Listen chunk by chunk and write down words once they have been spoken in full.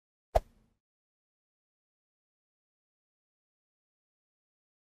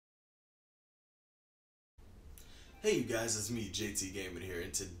Hey you guys, it's me, JT Gaming here,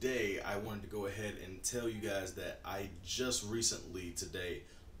 and today I wanted to go ahead and tell you guys that I just recently today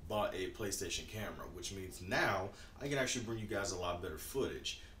bought a PlayStation camera, which means now I can actually bring you guys a lot better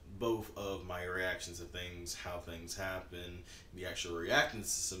footage, both of my reactions to things, how things happen, me actually reacting to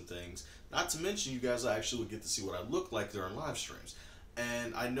some things, not to mention you guys actually will get to see what I look like during live streams.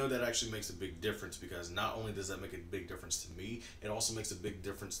 And I know that actually makes a big difference because not only does that make a big difference to me, it also makes a big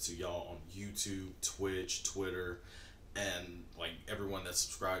difference to y'all on YouTube, Twitch, Twitter, and like everyone that's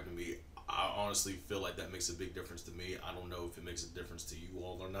subscribed to me. I honestly feel like that makes a big difference to me. I don't know if it makes a difference to you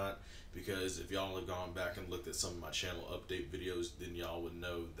all or not, because if y'all have gone back and looked at some of my channel update videos, then y'all would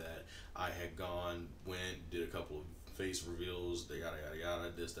know that I had did a couple of face reveals, the yada yada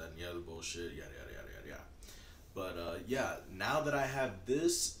yada, this, that, and the other bullshit, yada yada yada yada yada. But yeah, now that I have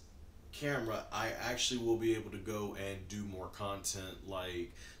this camera, I actually will be able to go and do more content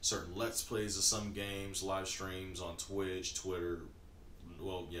like certain let's plays of some games, live streams on Twitch, Twitter,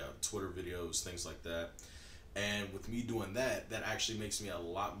 well, yeah, Twitter videos, things like that. And with me doing that, that actually makes me a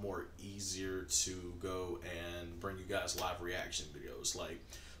lot more easier to go and bring you guys live reaction videos. Like,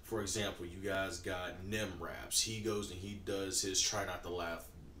 for example, you guys got Nim Raps. He goes and he does his Try Not to Laugh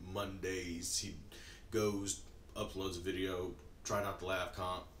Mondays. He goes, uploads a video, Try Not to Laugh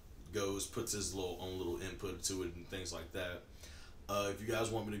comp, goes, puts his own little input to it and things like that. If you guys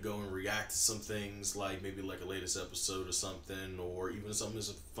want me to go and react to some things, like maybe like a latest episode or something, or even something that's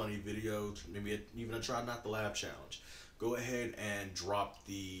a funny video, maybe even a Try Not to Laugh challenge, go ahead and drop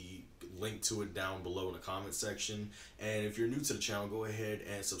the link to it down below in the comment section. And if you're new to the channel, go ahead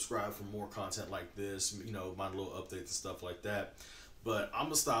and subscribe for more content like this, you know, my little updates and stuff like that. But I'm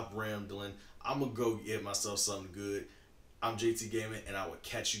gonna stop rambling. I'm gonna go get myself something good. I'm JT Gaming, and I will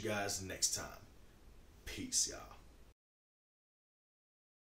catch you guys next time. Peace, y'all.